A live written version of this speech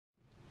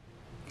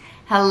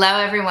Hello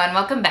everyone,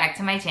 welcome back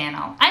to my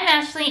channel. I'm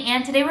Ashley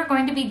and today we're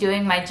going to be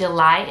doing my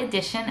July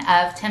edition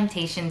of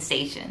Temptation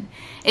Station.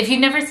 If you've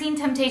never seen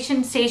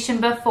Temptation Station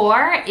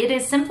before, it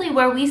is simply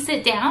where we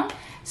sit down,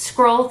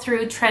 scroll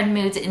through Trend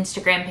Mood's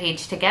Instagram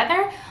page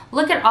together,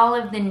 look at all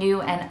of the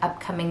new and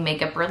upcoming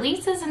makeup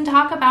releases, and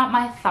talk about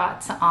my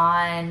thoughts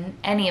on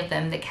any of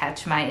them that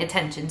catch my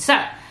attention.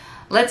 So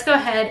let's go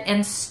ahead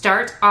and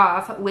start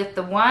off with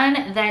the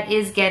one that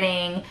is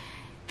getting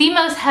the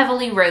most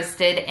heavily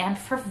roasted, and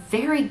for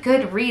very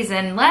good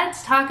reason.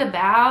 Let's talk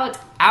about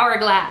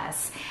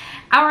Hourglass.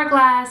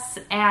 Hourglass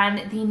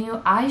and the new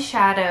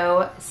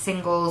eyeshadow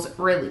singles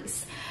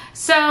release.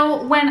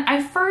 So when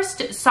I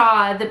first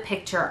saw the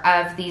picture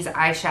of these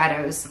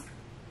eyeshadows,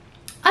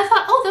 I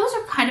thought, oh, those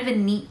are kind of a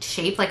neat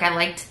shape. Like, I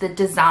liked the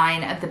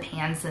design of the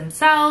pans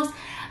themselves.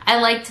 I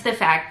liked the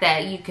fact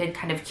that you could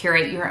kind of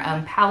curate your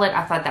own palette.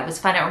 I thought that was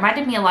fun. It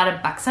reminded me a lot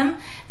of Buxom.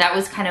 That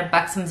was kind of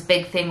Buxom's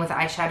big thing with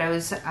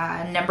eyeshadows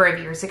a number of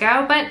years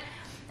ago. But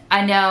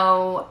I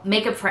know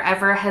Makeup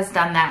Forever has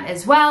done that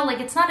as well. Like,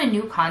 it's not a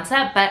new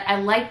concept, but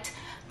I liked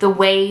the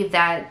way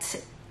that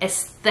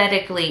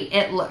aesthetically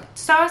it looked.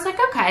 So I was like,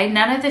 okay,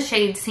 none of the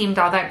shades seemed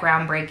all that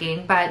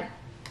groundbreaking, but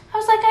I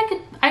was like,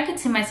 I could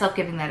see myself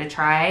giving that a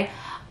try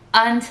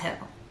until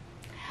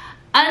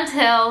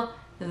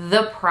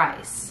the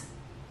price.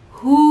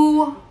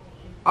 Who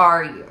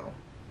are you?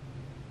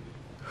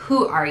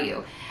 Who are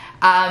you?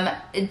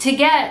 To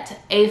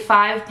get a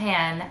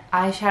 5-pan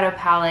eyeshadow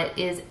palette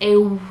is a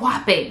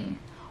whopping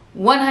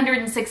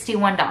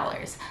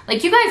 $161.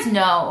 Like, you guys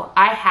know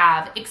I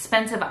have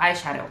expensive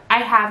eyeshadow. I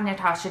have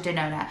Natasha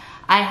Denona.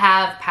 I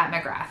have Pat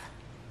McGrath.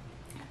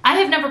 I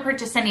have never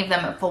purchased any of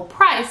them at full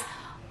price,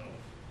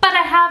 but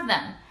I have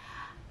them.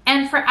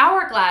 And for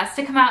Hourglass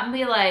to come out and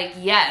be like,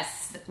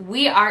 yes,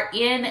 we are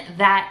in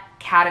that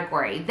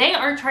category. They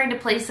are trying to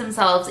place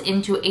themselves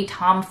into a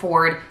Tom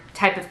Ford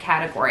type of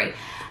category.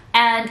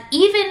 And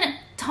even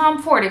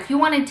Tom Ford, if you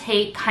want to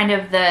take kind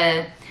of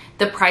the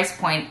price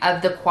point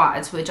of the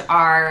quads, which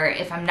are,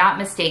 if I'm not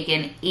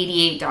mistaken,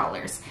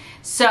 $88.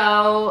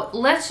 So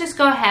let's just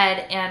go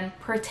ahead and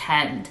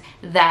pretend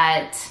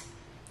that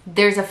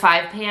there's a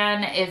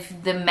 5-pan.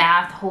 If the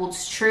math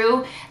holds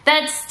true,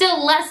 that's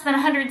still less than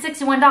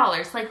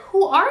 $161. Like,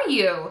 who are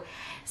you?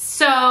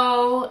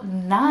 So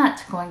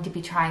not going to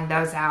be trying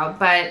those out,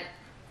 but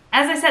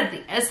as I said,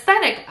 the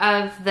aesthetic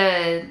of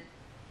the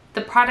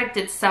product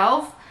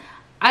itself,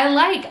 I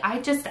like. I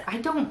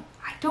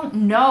don't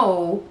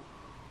know.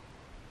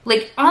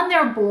 Like, on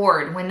their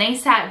board, when they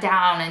sat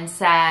down and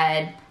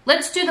said,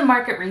 let's do the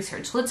market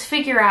research, let's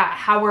figure out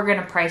how we're going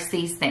to price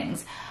these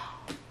things.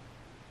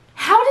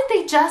 How did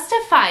they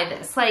justify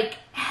this? Like,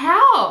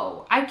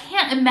 how? I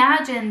can't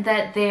imagine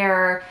that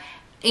their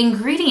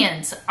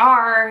ingredients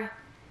are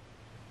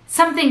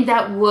something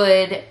that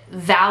would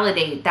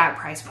validate that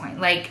price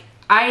point. Like,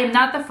 I am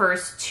not the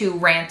first to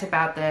rant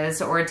about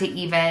this or to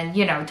even,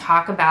 you know,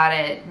 talk about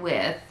it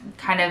with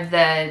kind of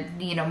the,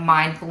 you know,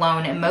 mind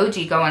blown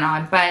emoji going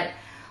on, but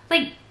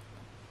like,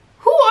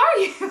 who are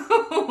you?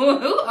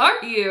 Who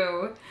are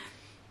you?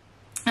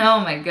 Oh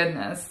my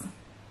goodness.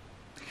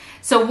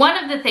 So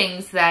one of the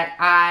things that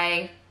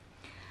I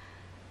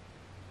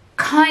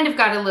kind of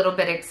got a little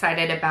bit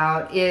excited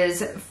about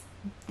is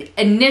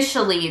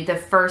initially the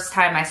first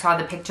time I saw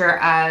the picture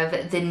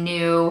of the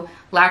new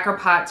lacquer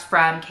pots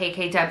from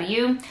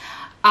KKW,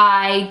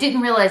 I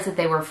didn't realize that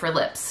they were for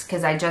lips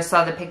because I just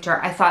saw the picture.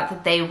 I thought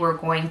that they were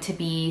going to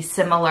be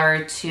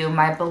similar to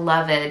my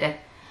beloved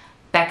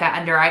Becca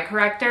Under Eye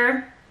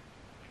Corrector.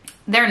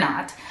 They're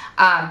not.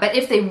 But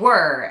if they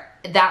were,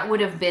 that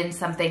would have been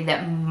something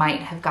that might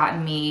have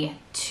gotten me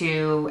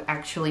to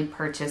actually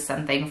purchase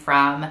something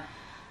from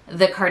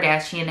the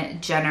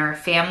Kardashian-Jenner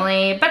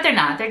family, but they're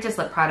not. They're just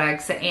lip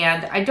products,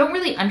 and I don't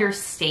really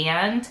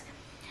understand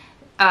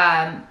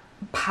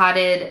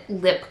potted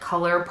lip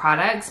color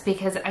products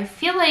because I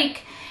feel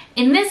like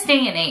in this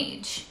day and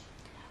age,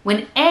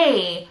 when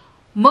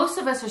most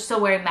of us are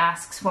still wearing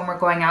masks when we're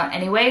going out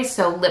anyway,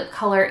 so lip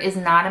color is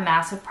not a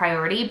massive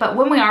priority, but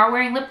when we are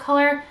wearing lip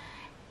color,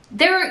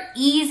 there are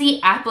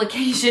easy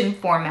application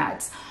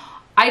formats.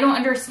 I don't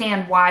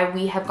understand why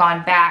we have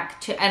gone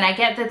back to, and I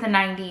get that the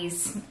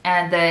 90s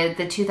and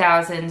the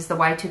 2000s, the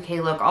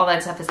Y2K look, all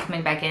that stuff is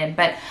coming back in,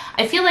 but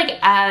I feel like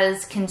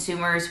as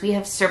consumers, we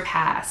have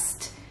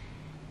surpassed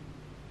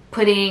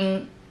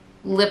putting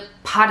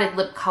potted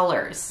lip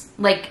colors.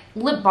 Like,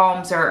 lip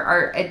balms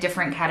are a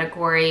different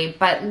category,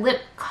 but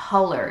lip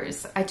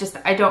colors, I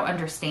don't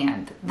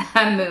understand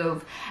that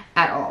move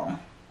at all.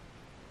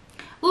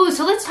 Ooh,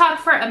 so let's talk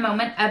for a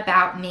moment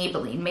about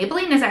Maybelline.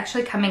 Maybelline is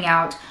actually coming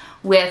out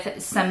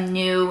with some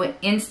new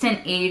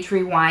Instant Age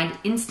Rewind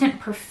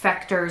Instant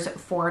Perfectors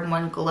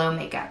 4-in-1 Glow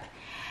Makeup.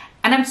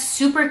 And I'm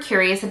super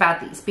curious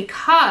about these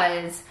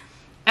because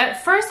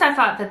at first I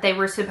thought that they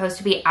were supposed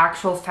to be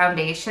actual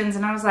foundations,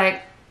 and I was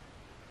like,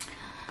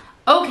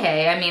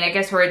 okay, I mean, I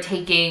guess we're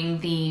taking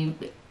the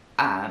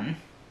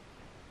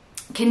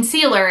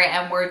concealer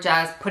and we're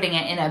just putting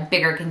it in a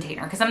bigger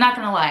container, because I'm not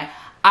gonna lie,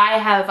 I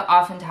have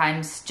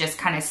oftentimes just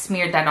kind of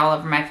smeared that all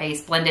over my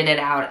face, blended it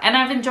out, and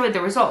I've enjoyed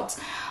the results.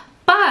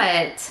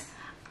 But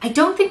I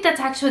don't think that's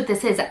actually what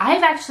this is.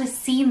 I've actually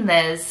seen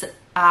this,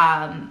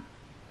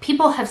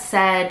 people have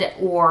said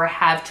or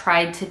have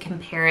tried to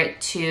compare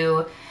it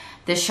to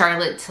the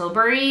Charlotte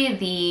Tilbury,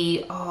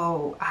 the,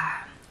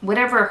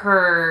 whatever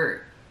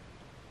her,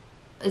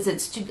 is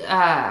it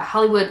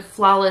Hollywood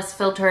Flawless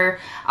Filter.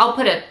 I'll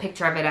put a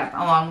picture of it up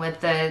along with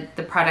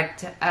the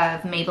product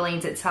of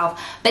Maybelline's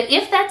itself. But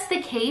if that's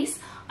the case,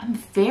 I'm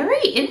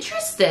very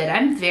interested.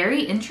 I'm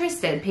very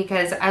interested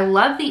because I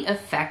love the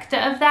effect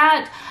of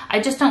that. I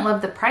just don't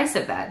love the price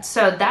of that.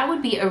 So that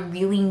would be a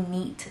really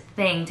neat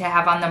thing to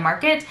have on the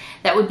market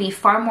that would be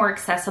far more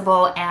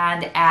accessible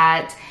and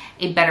at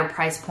a better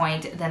price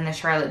point than the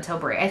Charlotte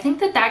Tilbury. I think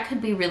that that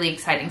could be really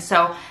exciting.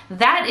 So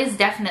that is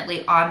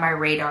definitely on my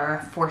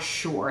radar for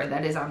sure.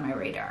 That is on my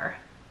radar.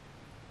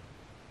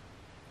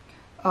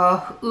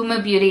 Oh,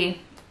 Uma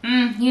Beauty.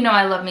 You know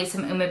I love me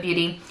some Uma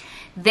Beauty.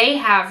 They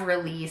have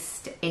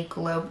released a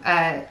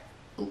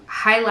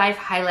High Life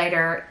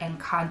highlighter and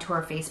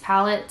contour face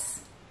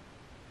palettes.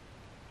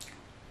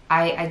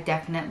 I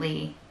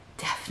definitely,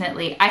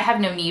 I have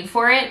no need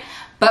for it,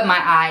 but my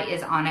eye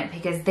is on it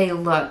because they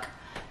look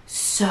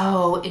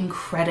so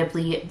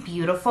incredibly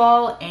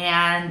beautiful,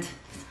 and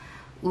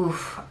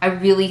oof, I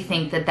really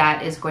think that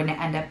that is going to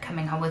end up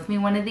coming home with me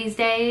one of these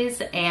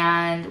days,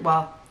 and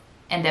well,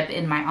 end up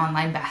in my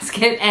online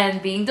basket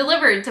and being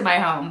delivered to my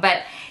home.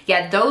 But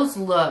yeah, those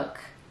look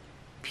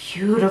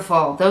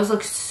beautiful. Those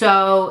look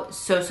so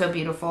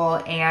beautiful,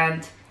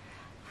 and I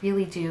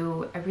really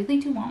do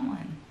want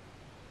one.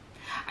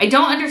 I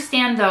don't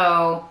understand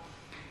though,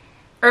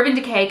 Urban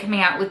Decay coming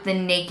out with the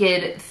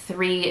Naked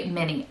 3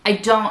 Mini. I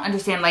don't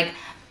understand, like,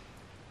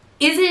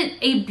 is it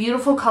a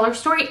beautiful color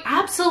story?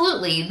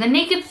 Absolutely. The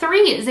Naked 3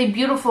 is a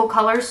beautiful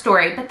color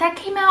story, but that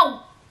came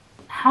out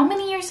how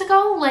many years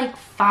ago? Like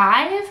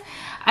 5?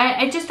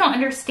 I just don't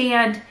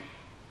understand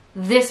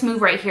this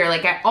move right here.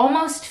 Like, I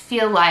almost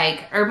feel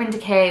like Urban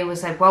Decay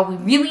was like, well, we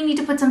really need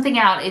to put something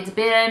out. It's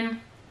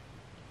been,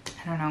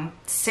 I don't know,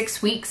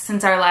 6 weeks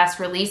since our last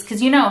release.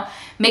 Because, you know,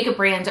 makeup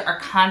brands are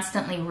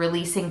constantly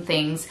releasing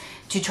things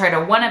to try to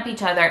one-up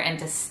each other and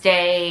to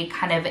stay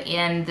kind of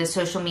in the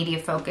social media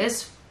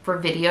focus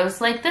for videos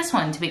like this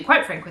one, to be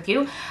quite frank with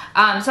you.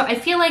 So I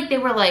feel like they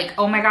were like,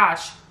 oh my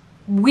gosh,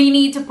 we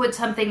need to put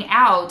something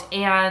out.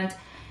 And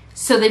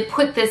so they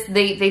put this,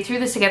 they threw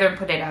this together and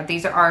put it out.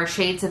 These are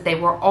shades that they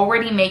were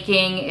already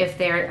making. If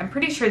they're, I'm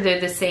pretty sure they're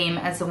the same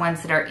as the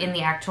ones that are in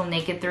the actual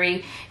Naked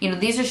 3. You know,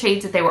 these are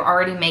shades that they were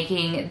already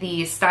making.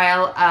 The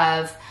style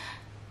of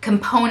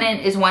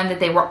component is one that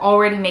they were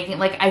already making.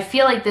 Like, I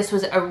feel like this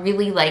was a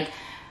really like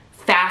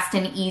fast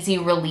and easy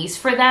release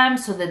for them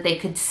so that they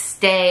could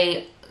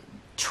stay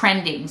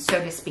trending,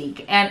 so to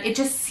speak. And it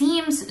just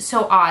seems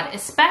so odd,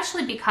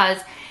 especially because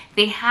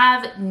they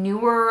have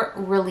newer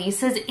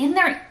releases in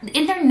their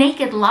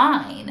Naked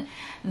line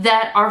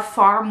that are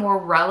far more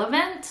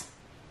relevant,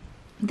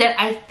 that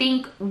I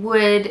think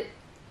would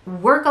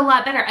work a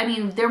lot better. I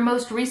mean, their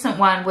most recent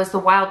one was the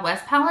Wild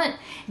West palette.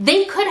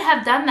 They could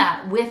have done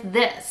that with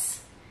this.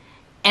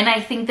 And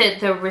I think that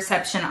the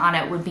reception on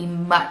it would be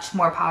much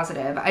more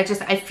positive. I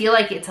feel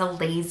like it's a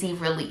lazy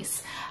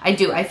release. I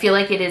do. I feel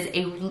like it is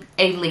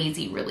a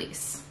lazy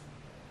release.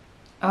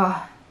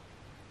 Oh,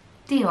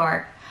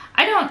 Dior.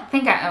 I don't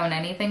think I own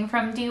anything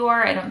from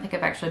Dior. I don't think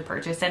I've actually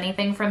purchased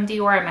anything from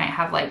Dior. I might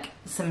have like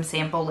some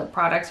sample lip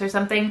products or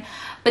something.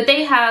 But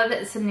they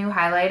have some new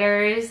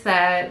highlighters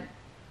that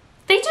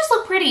they just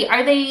look pretty.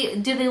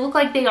 Do they look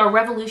like they are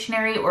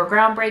revolutionary or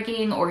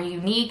groundbreaking or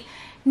unique?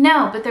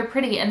 No, but they're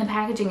pretty and the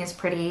packaging is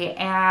pretty,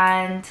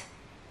 and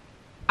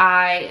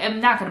I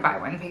am not going to buy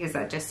one because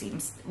that just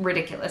seems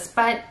ridiculous,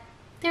 but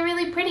they're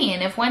really pretty.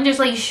 And if one just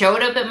like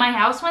showed up at my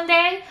house one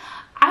day,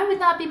 I would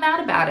not be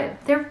mad about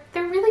it. They're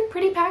really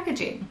pretty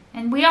packaging.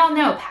 And we all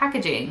know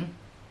packaging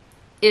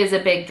is a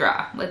big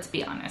draw, let's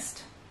be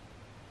honest.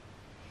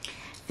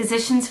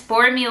 Physicians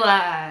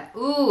Formula.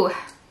 Ooh.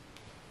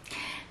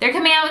 They're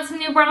coming out with some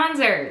new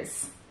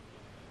bronzers.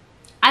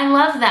 I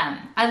love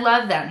them. I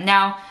love them.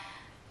 Now,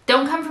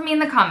 don't come for me in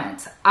the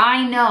comments.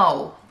 I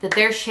know that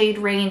their shade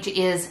range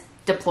is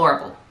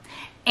deplorable.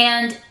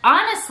 And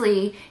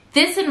honestly,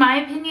 this, in my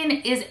opinion,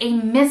 is a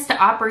missed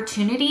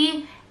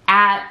opportunity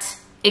at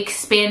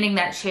expanding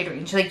that shade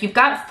range. Like, you've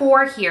got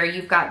 4 here.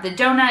 You've got the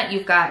donut,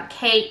 you've got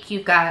cake,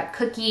 you've got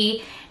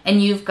cookie,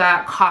 and you've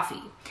got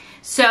coffee.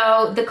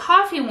 So the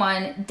coffee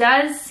one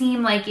does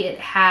seem like it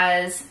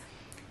has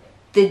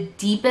the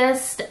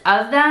deepest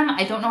of them.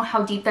 I don't know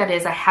how deep that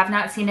is. I have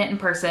not seen it in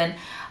person.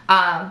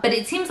 But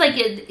it seems like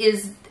it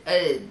is,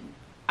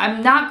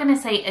 I'm not going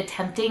to say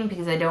attempting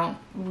because I don't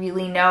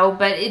really know,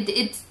 but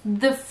it's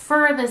the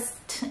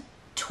furthest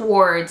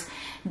towards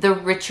the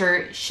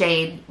richer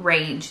shade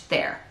range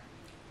there.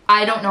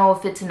 I don't know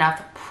if it's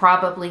enough.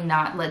 Probably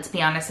not, let's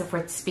be honest, if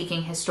we're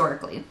speaking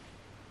historically.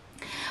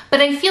 But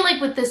I feel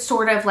like with this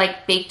sort of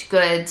like baked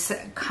goods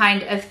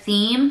kind of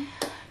theme,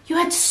 you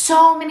had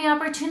so many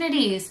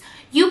opportunities.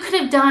 You could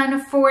have done,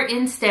 for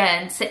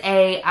instance,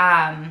 a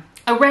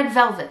red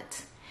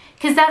velvet,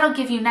 because that'll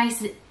give you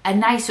a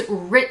nice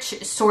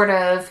rich sort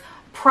of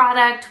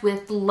product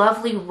with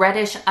lovely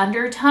reddish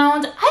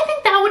undertones. I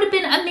think that would have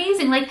been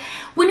amazing. Like,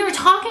 when you're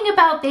talking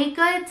about baked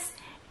goods,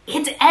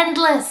 it's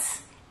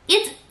endless.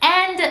 It's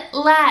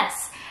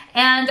endless.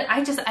 And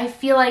I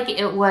feel like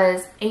it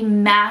was a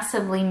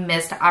massively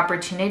missed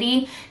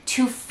opportunity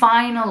to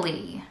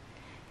finally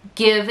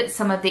give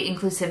some of the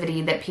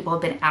inclusivity that people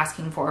have been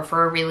asking for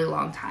a really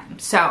long time.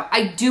 So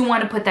I do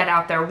want to put that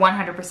out there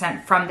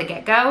 100% from the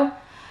get-go.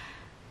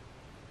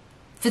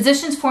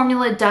 Physicians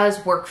Formula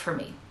does work for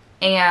me.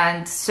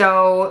 And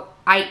so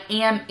I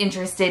am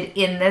interested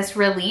in this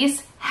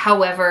release.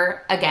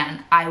 However,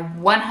 again, I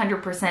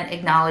 100%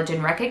 acknowledge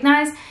and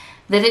recognize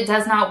that it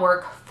does not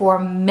work for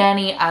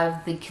many of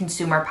the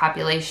consumer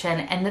population,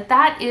 and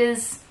that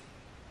is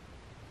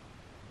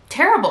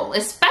terrible,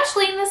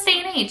 especially in this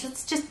day and age.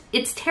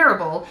 It's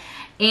terrible.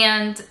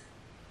 And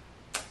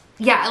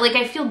yeah, like,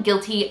 I feel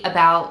guilty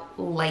about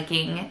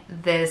liking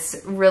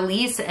this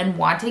release and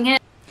wanting it.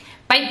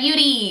 Bite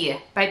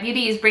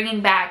Beauty is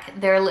bringing back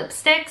their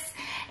lipsticks,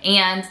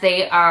 and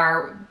they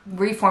are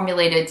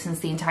reformulated since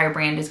the entire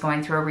brand is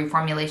going through a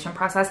reformulation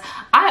process.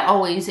 I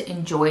always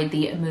enjoyed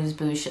the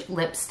amuse-bouche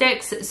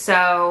lipsticks,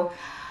 so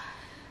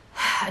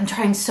I'm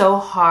trying so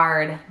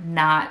hard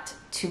not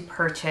to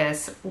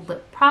purchase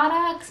lip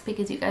products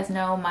because you guys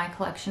know my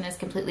collection is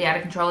completely out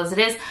of control as it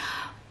is.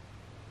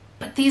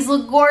 But these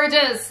look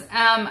gorgeous,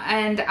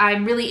 and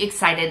I'm really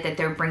excited that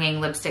they're bringing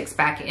lipsticks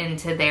back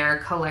into their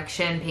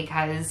collection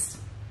because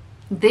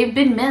they've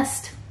been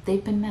missed.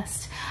 They've been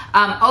missed.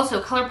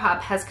 Also,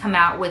 ColourPop has come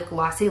out with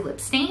glossy lip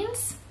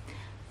stains.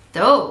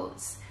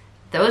 Those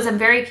I'm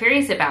very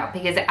curious about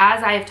because,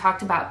 as I've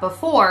talked about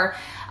before,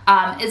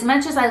 as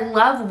much as I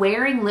love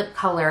wearing lip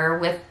color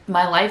with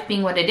my life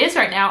being what it is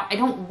right now, I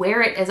don't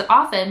wear it as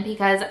often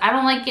because I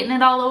don't like getting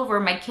it all over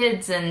my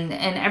kids and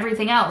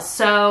everything else.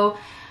 So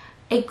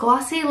a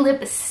glossy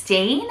lip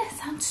stain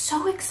sounds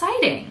so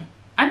exciting.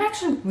 I'm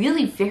actually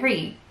really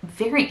very,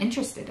 very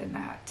interested in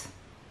that.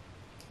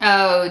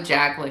 Oh,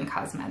 Jacqueline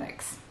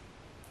Cosmetics.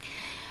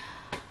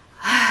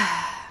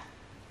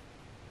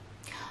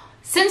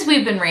 Since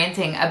we've been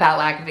ranting about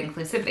lack of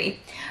inclusivity,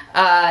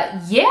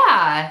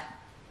 yeah.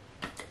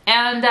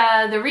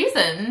 And the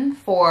reason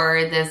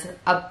for this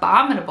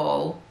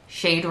abominable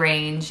shade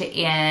range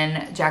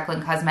in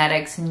Jacqueline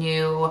Cosmetics'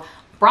 new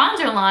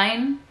bronzer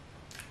line,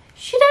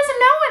 she doesn't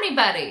know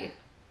anybody.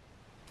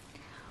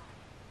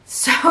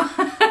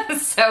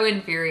 So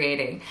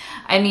infuriating.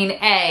 I mean,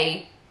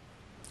 A,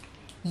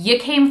 you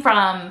came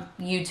from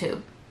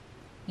YouTube.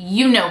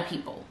 You know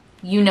people.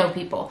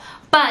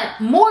 But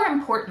more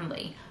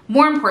importantly,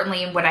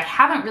 and what I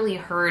haven't really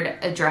heard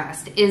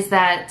addressed is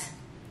that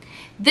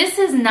this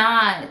is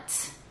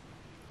not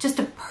just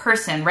a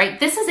person, right?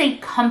 This is a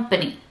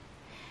company.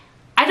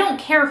 I don't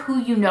care who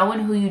you know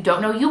and who you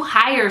don't know. You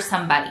hire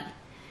somebody.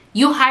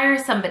 You hire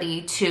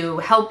somebody to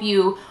help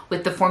you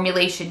with the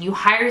formulation. You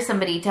hire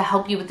somebody to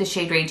help you with the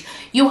shade range.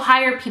 You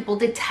hire people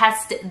to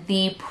test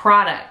the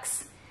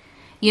products.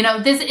 You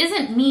know, this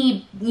isn't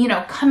me, you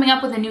know, coming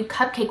up with a new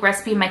cupcake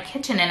recipe in my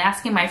kitchen and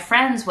asking my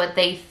friends what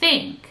they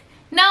think.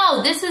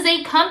 No, this is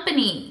a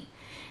company.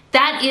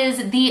 That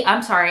is the,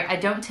 I'm sorry, I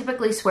don't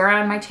typically swear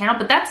on my channel,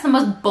 but that's the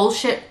most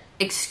bullshit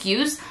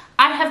excuse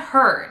I have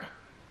heard.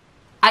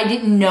 I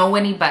didn't know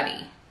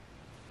anybody.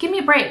 Give me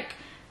a break.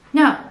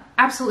 No,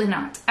 absolutely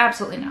not.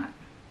 Absolutely not.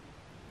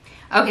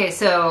 Okay,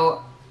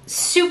 so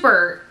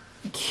super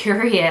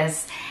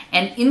curious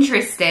and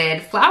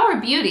interested, Flower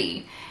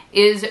Beauty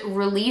is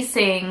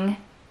releasing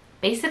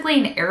basically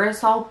an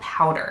aerosol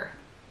powder,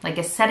 like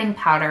a setting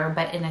powder,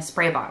 but in a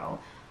spray bottle.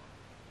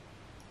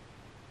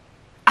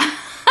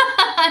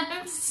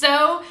 I'm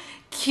so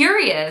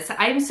curious.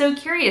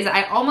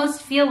 I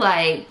almost feel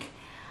like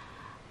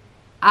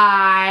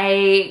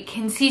I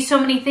can see so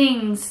many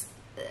things.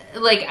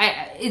 Like,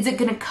 is it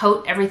gonna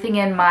coat everything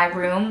in my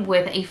room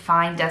with a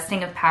fine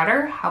dusting of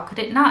powder? How could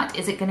it not?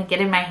 Is it gonna get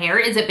in my hair?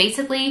 Is it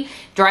basically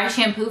dry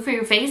shampoo for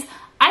your face?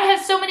 I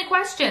have so many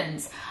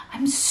questions.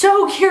 I'm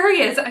so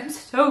curious.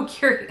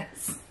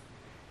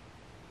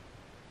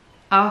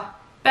 Oh,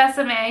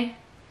 Besame.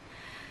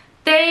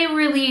 They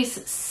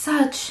release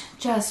such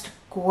just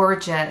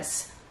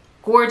gorgeous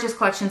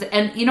collections.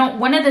 And you know,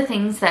 one of the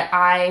things that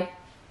I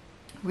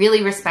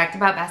really respect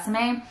about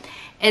Besame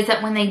is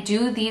that when they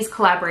do these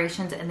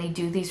collaborations and they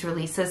do these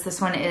releases, this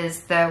one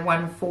is the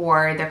one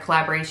for their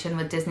collaboration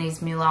with Disney's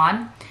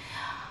Mulan,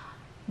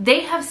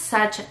 they have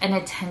such an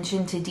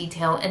attention to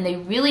detail and they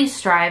really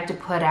strive to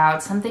put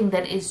out something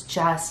that is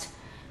just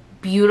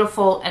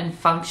beautiful and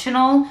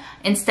functional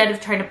instead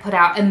of trying to put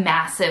out a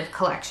massive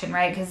collection,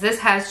 right? Because this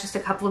has just a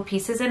couple of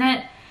pieces in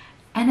it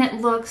and it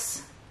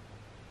looks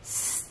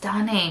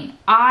stunning.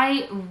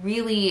 I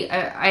really,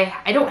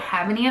 I don't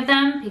have any of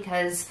them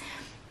because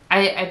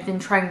I've been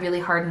trying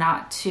really hard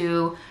not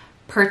to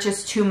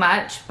purchase too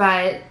much,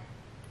 but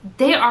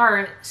they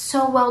are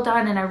so well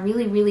done and I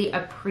really, really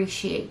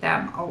appreciate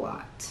them a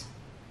lot.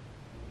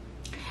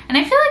 And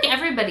I feel like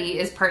everybody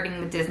is partnering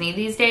with Disney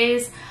these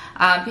days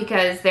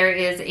because there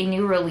is a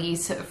new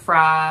release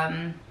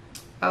from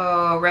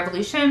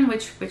Revolution,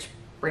 which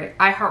brand?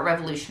 I Heart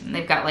Revolution.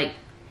 They've got like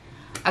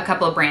a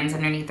couple of brands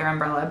underneath their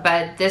umbrella,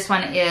 but this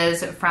one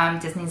is from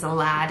Disney's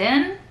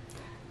Aladdin.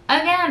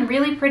 Again,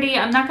 really pretty.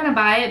 I'm not gonna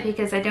buy it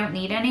because I don't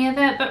need any of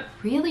it, but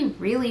really,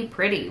 really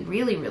pretty.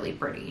 Really, really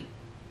pretty.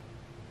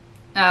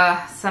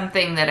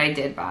 Something that I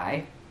did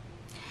buy.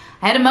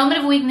 I had a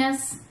moment of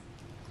weakness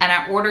and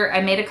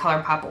I made a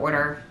ColourPop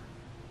order.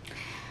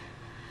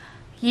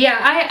 Yeah,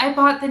 I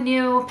bought the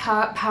new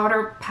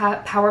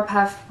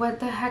Powerpuff, what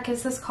the heck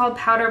is this called?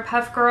 Powder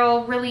Puff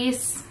Girl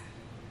release.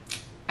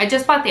 I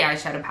just bought the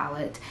eyeshadow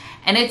palette,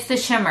 and it's the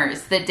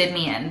shimmers that did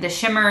me in. The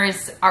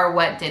shimmers are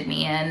what did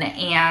me in,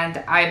 and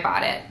I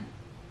bought it.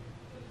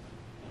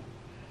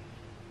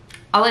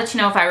 I'll let you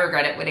know if I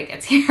regret it when it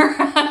gets here.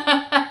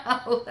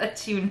 I'll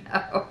let you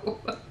know.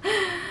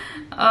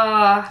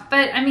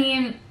 But I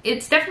mean,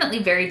 it's definitely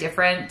very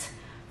different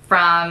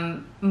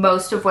from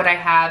most of what I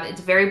have.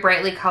 It's very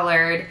brightly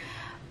colored,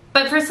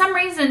 but for some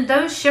reason,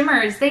 those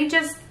shimmers,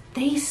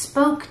 they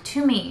spoke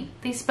to me.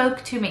 They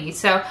spoke to me.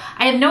 So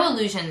I have no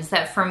illusions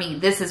that for me,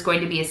 this is going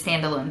to be a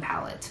standalone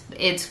palette.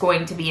 It's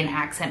going to be an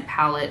accent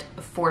palette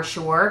for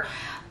sure.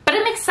 But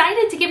I'm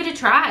excited to give it a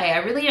try.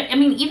 I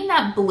mean, even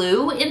that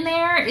blue in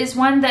there is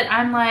one that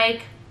I'm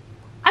like,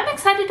 I'm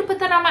excited to put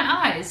that on my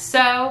eyes.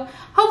 So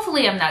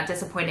hopefully I'm not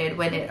disappointed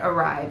when it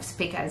arrives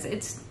because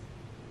it's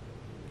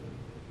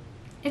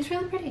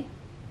really pretty.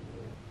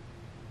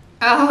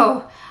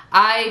 Oh,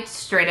 I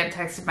straight up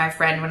texted my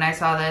friend when I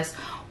saw this.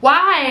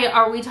 Why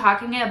are we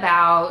talking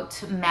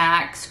about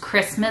MAC's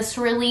Christmas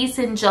release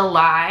in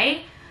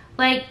July?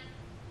 Like,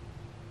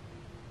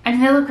 I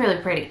mean, they look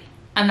really pretty.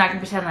 I'm not gonna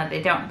pretend that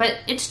they don't, but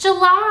it's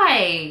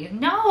July.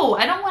 No,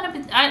 I don't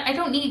want to, I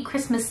don't need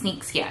Christmas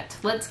sneaks yet.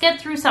 Let's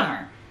get through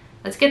summer.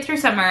 Let's get through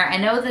summer. I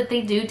know that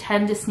they do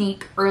tend to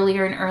sneak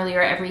earlier and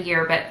earlier every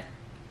year, but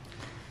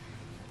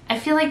I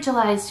feel like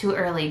July is too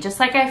early. Just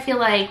like I feel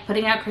like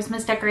putting out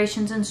Christmas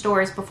decorations in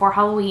stores before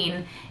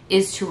Halloween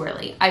is too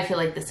early. I feel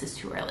like this is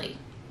too early.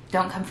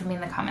 Don't come for me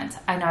in the comments.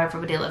 I know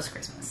everybody loves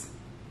Christmas.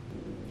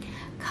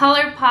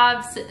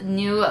 ColourPop's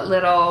new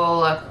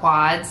little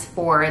quads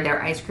for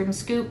their ice cream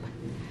scoop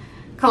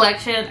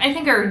collection, I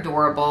think are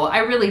adorable. I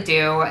really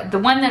do. The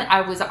one that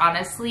I was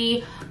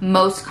honestly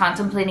most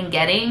contemplating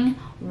getting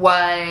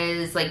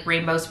was like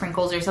rainbow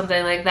sprinkles or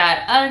something like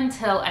that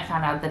until I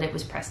found out that it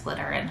was pressed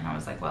glitter, and then I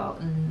was like, well,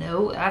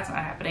 no, that's not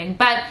happening.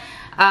 But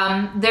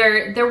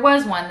there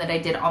was one that I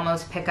did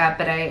almost pick up,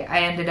 but I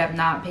ended up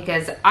not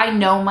because I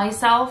know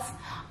myself.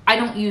 I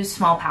don't use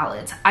small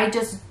palettes. I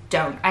just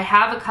don't. I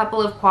have a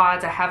couple of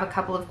quads. I have a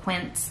couple of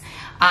quints.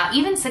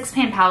 Even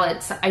 6-pan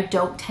palettes I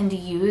don't tend to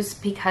use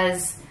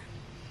because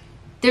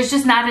there's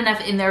just not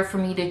enough in there for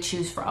me to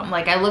choose from.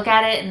 Like, I look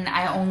at it and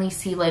I only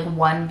see like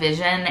one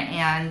vision,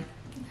 and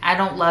I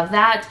don't love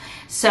that.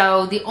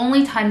 So the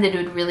only time that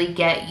it would really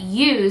get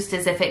used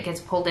is if it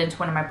gets pulled into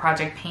one of my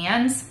project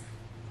pans.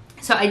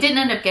 So I didn't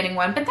end up getting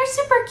one, but they're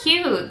super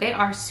cute. They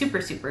are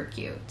super, super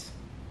cute.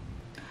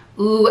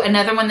 Ooh,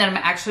 another one that I'm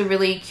actually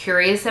really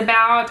curious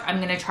about. I'm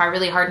gonna try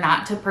really hard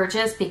not to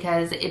purchase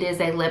because it is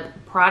a lip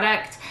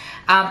product.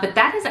 But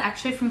that is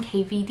actually from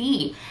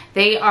KVD.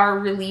 They are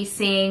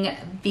releasing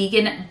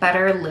vegan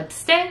butter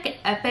lipstick,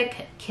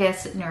 Epic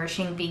Kiss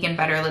Nourishing Vegan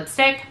Butter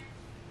Lipstick.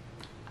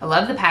 I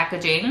love the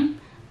packaging.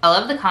 I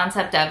love the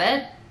concept of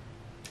it.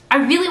 I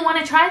really want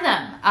to try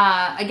them.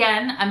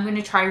 Again, I'm going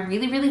to try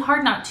really, really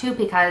hard not to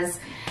because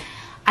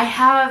I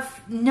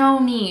have no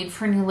need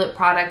for new lip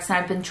products, and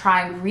I've been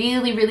trying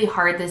really, really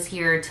hard this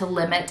year to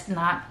limit,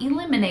 not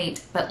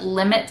eliminate, but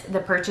limit the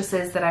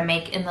purchases that I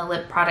make in the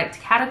lip product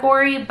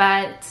category,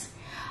 but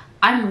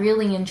I'm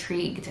really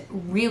intrigued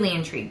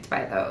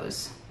by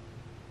those.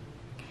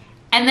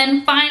 And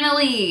then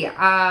finally,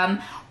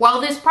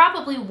 while this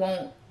probably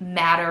won't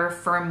matter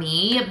for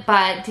me,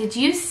 but did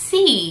you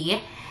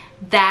see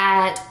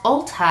that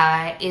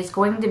Ulta is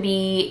going to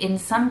be, in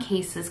some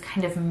cases,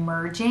 kind of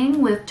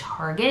merging with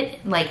Target,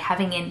 like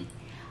having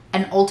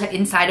an Ulta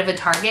inside of a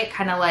Target,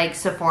 kind of like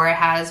Sephora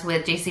has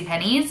with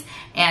JCPenney's,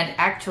 and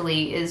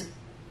actually is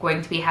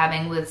going to be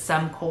having with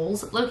some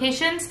Kohl's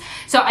locations.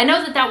 So I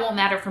know that that won't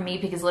matter for me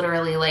because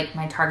literally like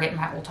my Target and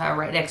my Ulta are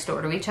right next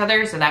door to each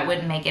other, so that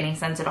wouldn't make any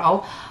sense at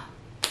all.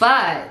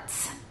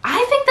 But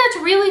I think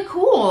that's really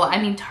cool.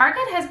 I mean,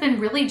 Target has been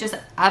really just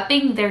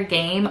upping their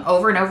game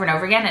over and over and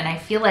over again, and I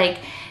feel like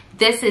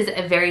this is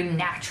a very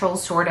natural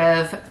sort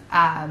of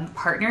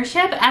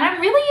partnership, and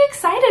I'm really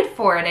excited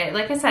for it.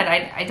 Like I said,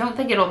 I don't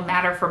think it'll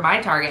matter for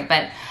my Target,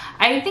 but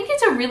I think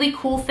it's a really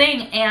cool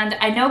thing, and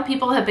I know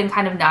people have been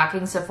kind of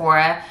knocking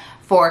Sephora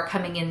for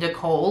coming into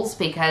Kohl's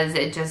because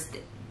it just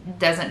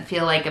doesn't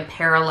feel like a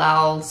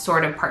parallel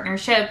sort of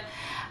partnership.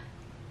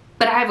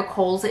 But I have a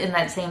Kohl's in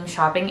that same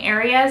shopping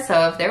area,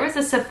 so if there was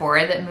a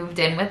Sephora that moved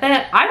in with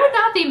it, I would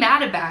not be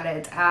mad about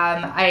it.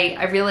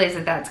 I realize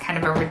that that's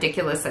kind of a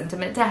ridiculous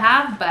sentiment to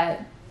have,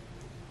 but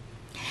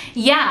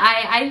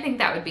Yeah, I think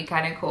that would be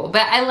kind of cool.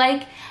 But I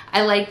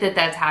like that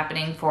that's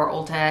happening for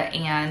Ulta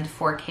and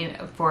for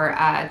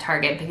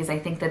Target, because I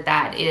think that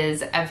that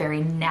is a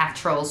very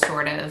natural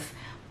sort of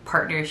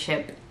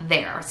partnership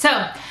there. So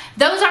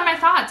those are my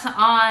thoughts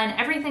on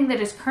everything that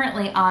is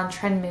currently on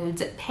Trend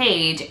Mood's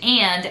page.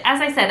 And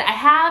as I said, I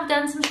have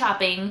done some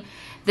shopping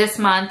this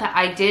month.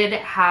 I did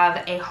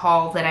have a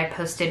haul that I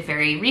posted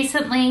very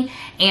recently,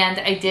 and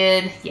I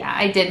did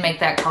make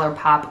that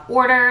ColourPop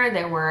order.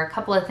 There were a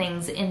couple of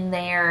things in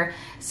there.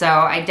 So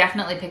I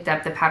definitely picked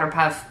up the Powder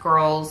Puff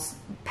Girls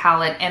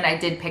palette, and I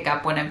did pick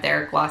up one of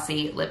their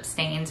glossy lip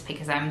stains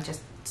because I'm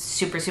just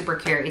super, super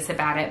curious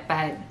about it.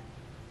 But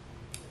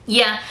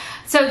yeah,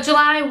 so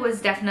July was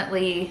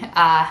definitely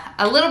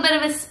a little bit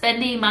of a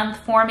spendy month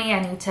for me. I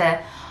need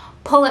to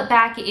pull it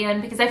back in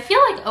because I feel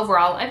like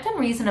overall I've done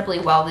reasonably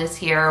well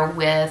this year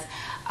with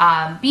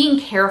being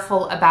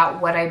careful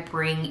about what I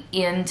bring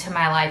into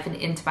my life and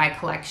into my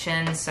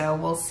collection. So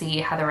we'll see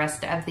how the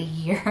rest of the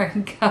year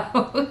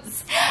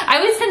goes. I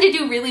always tend to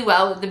do really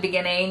well at the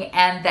beginning,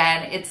 and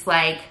then it's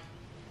like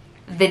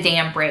the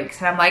dam breaks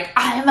and I'm like,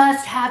 I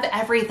must have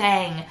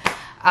everything.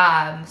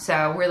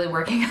 So really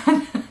working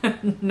on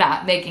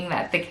not making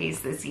that the case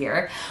this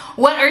year.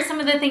 What are some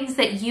of the things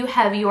that you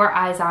have your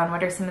eyes on?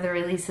 What are some of the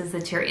releases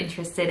that you're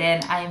interested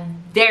in?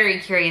 I'm very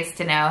curious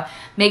to know.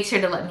 Make sure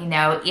to let me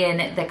know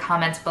in the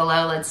comments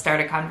below. Let's start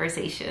a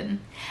conversation.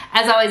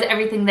 As always,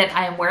 everything that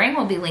I am wearing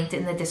will be linked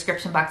in the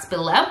description box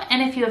below.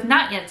 And if you have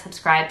not yet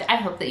subscribed, I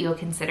hope that you'll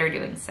consider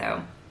doing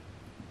so.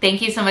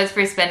 Thank you so much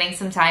for spending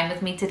some time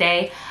with me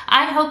today.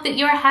 I hope that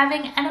you are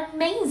having an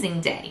amazing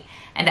day,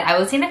 and I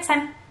will see you next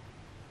time.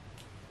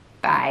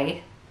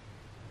 Bye.